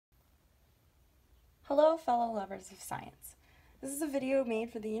Hello, fellow lovers of science. This is a video made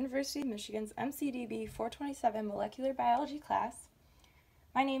for the University of Michigan's MCDB 427 Molecular Biology class.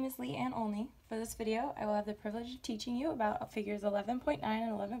 My name is Lee Ann Olney. For this video, I will have the privilege of teaching you about figures 11.9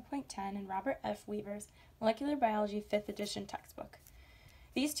 and 11.10 in Robert F. Weaver's Molecular Biology 5th edition textbook.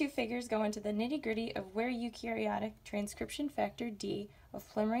 These two figures go into the nitty-gritty of where eukaryotic transcription factor D of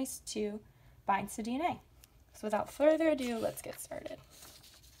polymerase II binds to DNA. So without further ado, let's get started.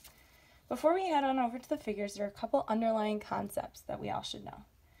 Before we head on over to the figures, there are a couple underlying concepts that we all should know.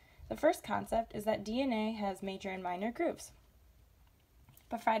 The first concept is that DNA has major and minor grooves.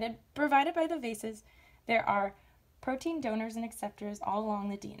 Provided by the bases, there are protein donors and acceptors all along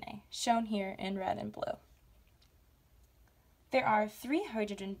the DNA, shown here in red and blue. There are 3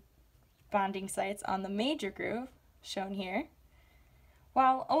 hydrogen bonding sites on the major groove, shown here,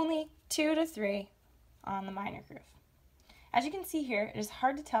 while only 2 to 3 on the minor groove. As you can see here, it is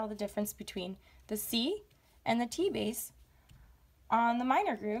hard to tell the difference between the C and the T base on the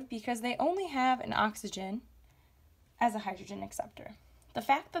minor groove because they only have an oxygen as a hydrogen acceptor. The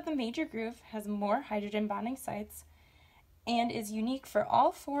fact that the major groove has more hydrogen bonding sites and is unique for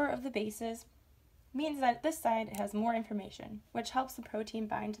all 4 of the bases means that this side has more information, which helps the protein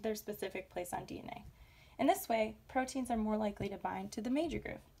bind to their specific place on DNA. In this way, proteins are more likely to bind to the major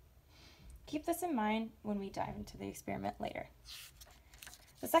groove. Keep this in mind when we dive into the experiment later.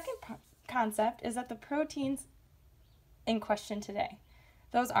 The second concept is that the proteins in question today,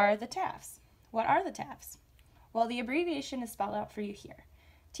 those are the TAFs. What are the TAFs? Well, the abbreviation is spelled out for you here.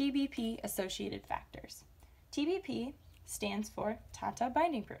 TBP associated factors. TBP stands for TATA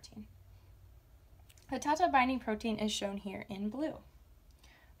binding protein. The TATA binding protein is shown here in blue.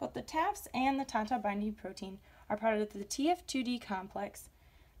 Both the TAFs and the TATA binding protein are part of the TF2D complex,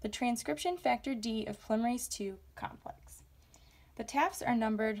 the transcription factor D of polymerase II complex. The TAFs are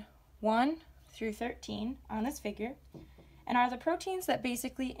numbered 1 through 13 on this figure and are the proteins that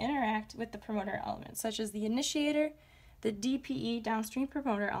basically interact with the promoter element, such as the initiator, the DPE downstream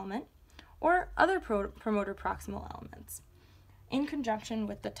promoter element, or other promoter proximal elements, in conjunction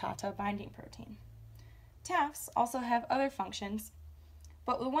with the TATA binding protein. TAFs also have other functions,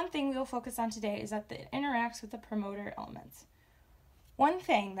 but the one thing we will focus on today is that it interacts with the promoter elements. One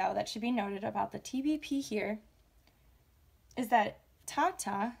thing, though, that should be noted about the TBP here is that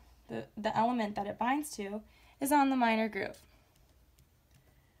TATA, the element that it binds to, is on the minor groove,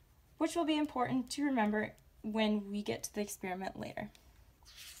 which will be important to remember when we get to the experiment later.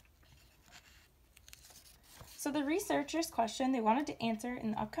 So the researchers' question they wanted to answer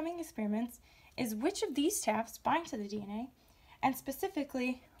in the upcoming experiments is which of these TAFs bind to the DNA, and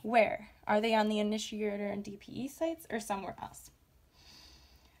specifically where? Are they on the initiator and DPE sites or somewhere else?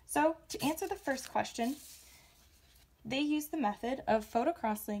 So, to answer the first question, they use the method of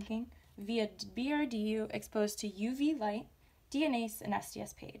photocrosslinking via BrdU exposed to UV light, DNase, and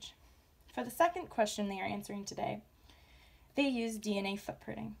SDS page. For the second question they are answering today, they use DNA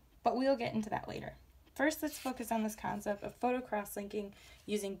footprinting, but we'll get into that later. First, let's focus on this concept of photocrosslinking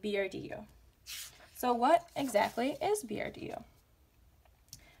using BrdU. So what exactly is BrdU?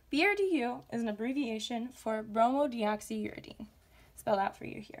 BrdU is an abbreviation for bromodioxyuridine, spelled out for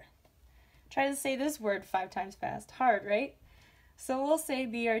you here. Try to say this word 5 times fast. Hard, right? So we'll say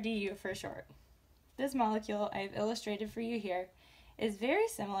BrdU for short. This molecule I've illustrated for you here is very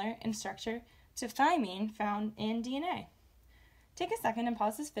similar in structure to thymine found in DNA. Take a second and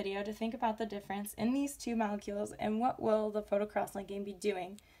pause this video to think about the difference in these two molecules and what will the photocrosslinking be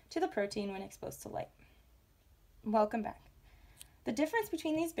doing to the protein when exposed to light. Welcome back. The difference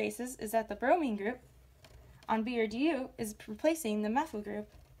between these bases is that the bromine group on BrdU is replacing the methyl group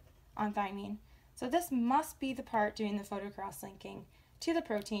on thymine, so this must be the part doing the photocrosslinking to the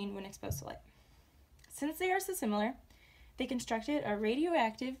protein when exposed to light. Since they are so similar, they constructed a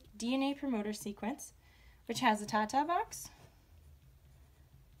radioactive DNA promoter sequence, which has a TATA box,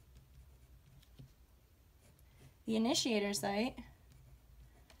 the initiator site,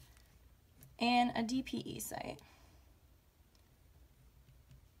 and a DPE site.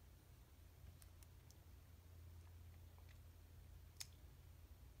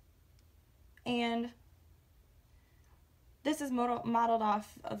 And this is modeled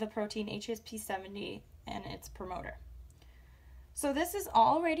off of the protein HSP70 and its promoter. So this is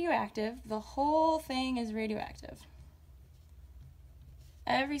all radioactive. The whole thing is radioactive.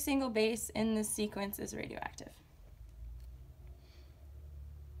 Every single base in this sequence is radioactive.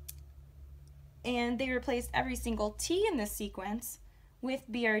 And they replaced every single T in this sequence with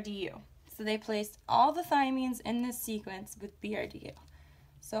BrdU. So they placed all the thymines in this sequence with BrdU.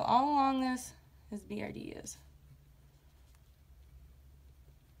 So all along this is BrdUs.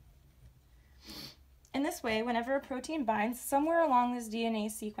 this way, whenever a protein binds somewhere along this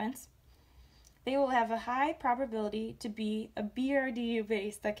DNA sequence, they will have a high probability to be a BrdU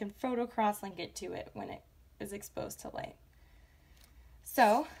base that can photocrosslink it to it when it is exposed to light.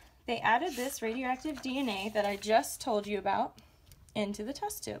 So they added this radioactive DNA that I just told you about into the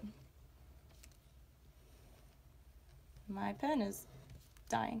test tube. My pen is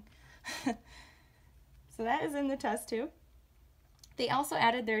dying. So that is in the test tube. They also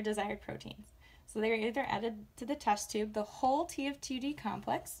added their desired proteins. So they either added to the test tube the whole TF2D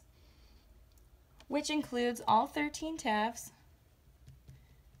complex, which includes all 13 TAFs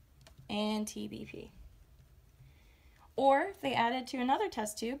and TBP. Or they added to another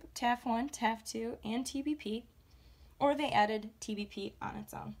test tube, TAF1, TAF2, and TBP, or they added TBP on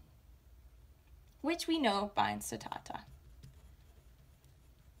its own, which we know binds to TATA.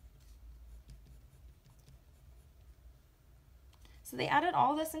 So they added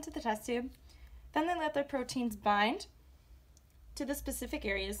all this into the test tube, then they let their proteins bind to the specific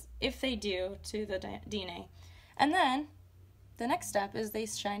areas, if they do, to the DNA. And then the next step is they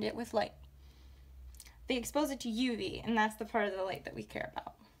shined it with light. They expose it to UV, and that's the part of the light that we care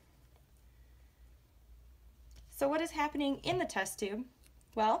about. So what is happening in the test tube?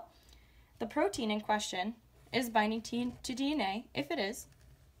 Well, the protein in question is binding to DNA, if it is,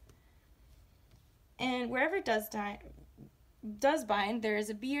 and wherever it does bind, there is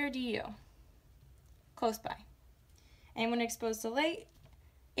a BrdU close by. And when exposed to light,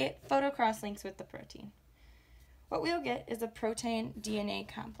 it photocrosslinks with the protein. What we'll get is a protein DNA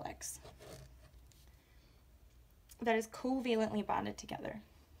complex that is covalently bonded together.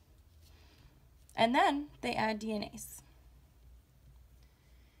 And then they add DNase.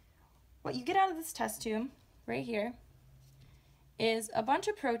 What you get out of this test tube, right here, is a bunch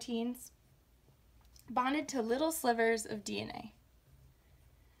of proteins bonded to little slivers of DNA.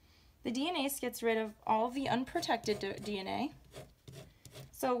 The DNase gets rid of all the unprotected DNA.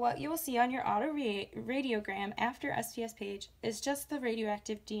 So what you will see on your autoradiogram after SPS page is just the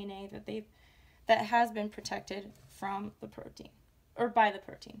radioactive DNA that has been protected from the protein, or by the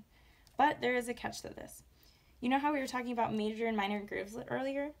protein. But there is a catch to this. You know how we were talking about major and minor grooves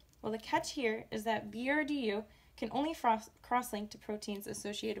earlier? Well, the catch here is that BrdU can only crosslink to proteins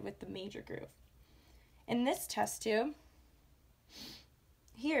associated with the major groove. In this test tube,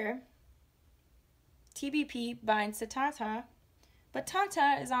 here, TBP binds to TATA, but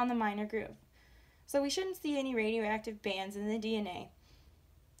TATA is on the minor groove. So we shouldn't see any radioactive bands in the DNA,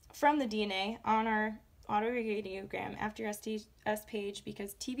 from the DNA on our autoradiogram after SPS page,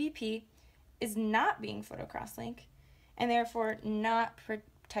 because TBP is not being photocrosslinked and therefore not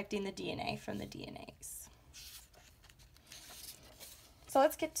protecting the DNA from the DNase. So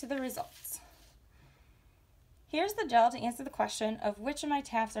let's get to the results. Here's the gel to answer the question of which of my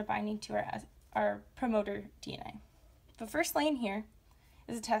TAFs are binding to our promoter DNA. The first lane here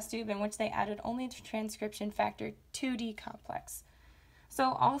is a test tube in which they added only the transcription factor 2D complex.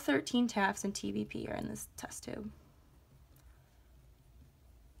 So all 13 TAFs and TBP are in this test tube.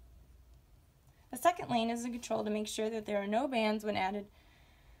 The second lane is a control to make sure that there are no bands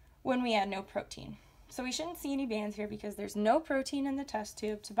when we add no protein. So we shouldn't see any bands here because there's no protein in the test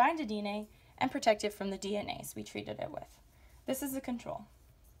tube to bind to DNA and protect it from the DNase we treated it with. This is a control.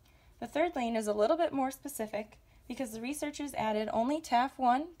 The third lane is a little bit more specific because the researchers added only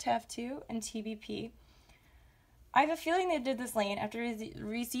TAF1, TAF2, and TBP. I have a feeling they did this lane after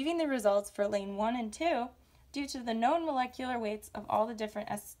receiving the results for lane 1 and 2 due to the known molecular weights of all the different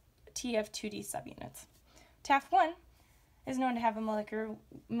TF2D subunits. TAF1 is known to have a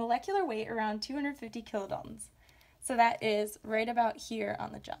molecular weight around 250 kilodaltons, so that is right about here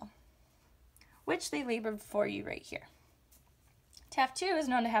on the gel, which they labeled for you right here. TAF2 is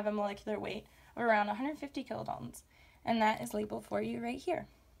known to have a molecular weight of around 150 kilodaltons, and that is labeled for you right here.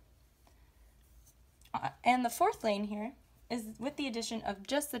 And the fourth lane here is with the addition of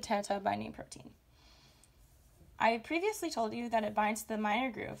just the TATA binding protein. I previously told you that it binds to the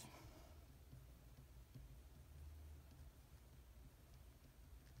minor groove.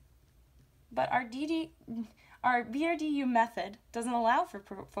 But our BrdU method doesn't allow for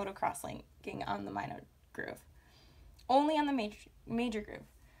photocrosslinking on the minor groove, only on the major groove.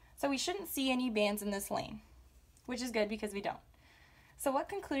 So we shouldn't see any bands in this lane, which is good because we don't. So what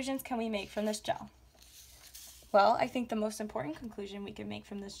conclusions can we make from this gel? Well, I think the most important conclusion we can make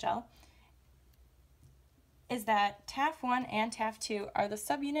from this gel is that TAF1 and TAF2 are the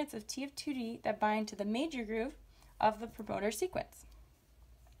subunits of TF2D that bind to the major groove of the promoter sequence.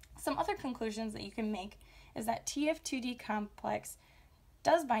 Some other conclusions that you can make is that TF2D complex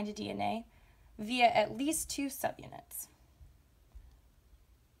does bind to DNA via at least 2 subunits.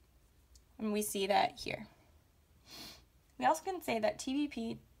 and we see that here. We also can say that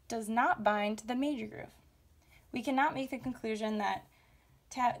TBP does not bind to the major groove. We cannot make the conclusion that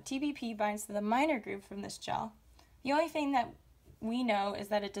TBP binds to the minor groove from this gel. The only thing that we know is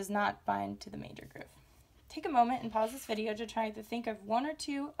that it does not bind to the major groove. Take a moment and pause this video to try to think of one or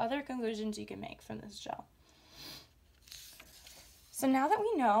two other conclusions you can make from this gel. So now that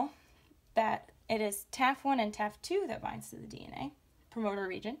we know that it is TAF1 and TAF2 that binds to the DNA promoter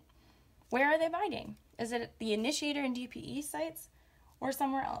region, where are they binding? Is it the initiator and DPE sites or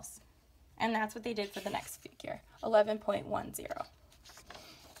somewhere else? And that's what they did for the next figure, 11.10.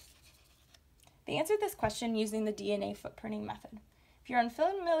 They answered this question using the DNA footprinting method. If you're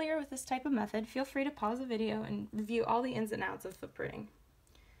unfamiliar with this type of method, feel free to pause the video and review all the ins and outs of footprinting.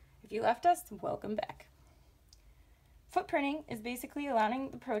 If you left us, welcome back. Footprinting is basically allowing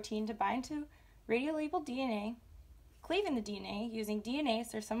the protein to bind to radiolabeled DNA, cleaving the DNA using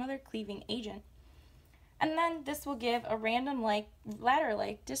DNase or some other cleaving agent, and then this will give a random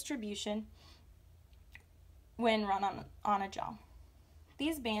ladder-like distribution when run on a gel.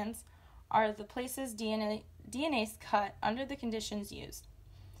 These bands are the places DNase cut under the conditions used.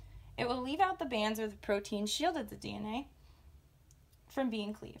 It will leave out the bands where the protein shielded the DNA from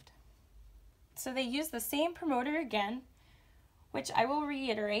being cleaved. So they use the same promoter again, which I will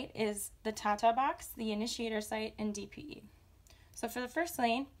reiterate is the TATA box, the initiator site, and DPE. So for the first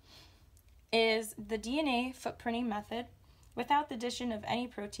lane is the DNA footprinting method without the addition of any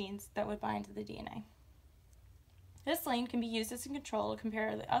proteins that would bind to the DNA. This lane can be used as a control to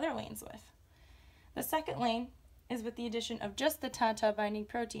compare the other lanes with. The second lane is with the addition of just the TATA binding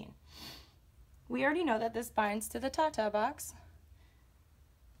protein. We already know that this binds to the TATA box,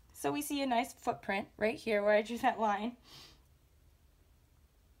 so we see a nice footprint right here where I drew that line,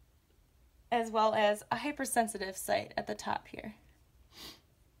 as well as a hypersensitive site at the top here.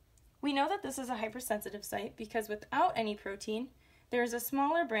 We know that this is a hypersensitive site because without any protein, there is a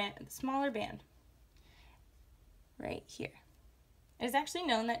smaller band right here. It is actually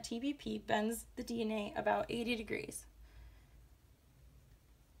known that TBP bends the DNA about 80 degrees.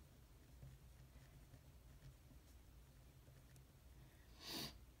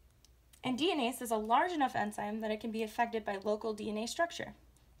 And DNase is a large enough enzyme that it can be affected by local DNA structure.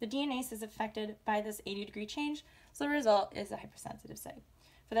 The DNase is affected by this 80-degree change, so the result is a hypersensitive site.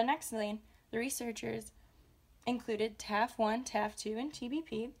 For the next lane, the researchers included TAF1, TAF2, and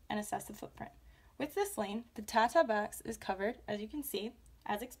TBP and assessed the footprint. With this lane, the TATA box is covered, as you can see,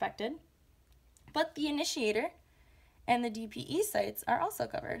 as expected, but the initiator and the DPE sites are also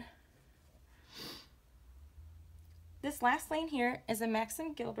covered. This last lane here is a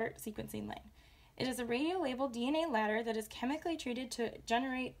Maxim-Gilbert sequencing lane. It is a radiolabeled DNA ladder that is chemically treated to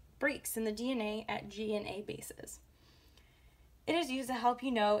generate breaks in the DNA at G and A bases. It is used to help you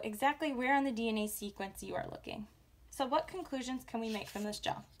know exactly where on the DNA sequence you are looking. So what conclusions can we make from this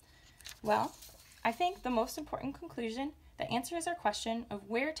gel? Well, I think the most important conclusion that answers our question of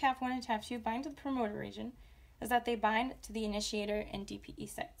where TAF1 and TAF2 bind to the promoter region is that they bind to the initiator and DPE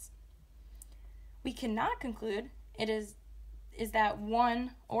sites. We cannot conclude it is that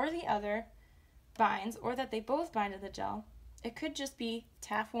one or the other binds or that they both bind to the gel. It could just be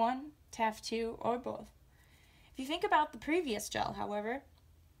TAF1, TAF2, or both. If you think about the previous gel, however,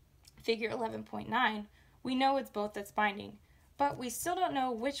 figure 11.9, we know it's both that's binding, but we still don't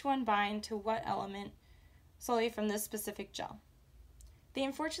know which one bind to what element solely from this specific gel. They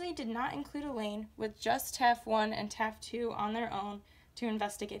unfortunately did not include a lane with just TAF1 and TAF2 on their own to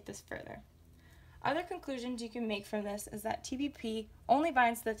investigate this further. Other conclusions you can make from this is that TBP only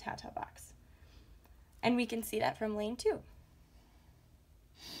binds to the TATA box, and we can see that from lane 2.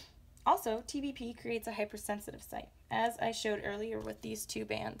 Also, TBP creates a hypersensitive site, as I showed earlier with these two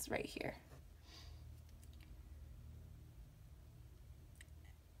bands right here.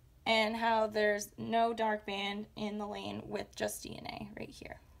 And how there's no dark band in the lane with just DNA right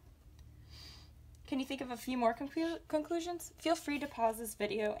here. Can you think of a few more conclusions? Feel free to pause this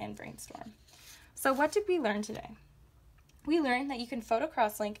video and brainstorm. So what did we learn today? We learned that you can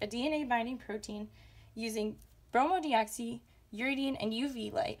photocrosslink a DNA binding protein using bromodioxy, uridine, and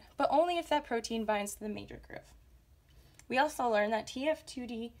UV light, but only if that protein binds to the major groove. We also learned that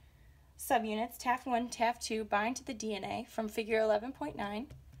TF2D subunits, TAF1, TAF2, bind to the DNA from figure 11.9,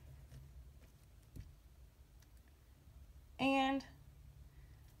 and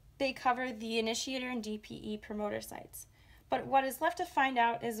they cover the initiator and DPE promoter sites. But what is left to find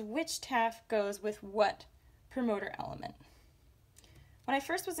out is which TAF goes with what promoter element. When I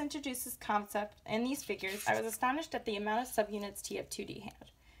first was introduced to this concept and these figures, I was astonished at the amount of subunits TF2D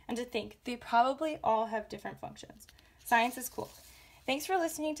had, and to think they probably all have different functions. Science is cool. Thanks for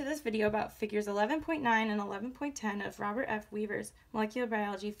listening to this video about figures 11.9 and 11.10 of Robert F. Weaver's Molecular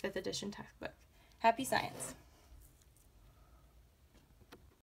Biology 5th edition textbook. Happy science!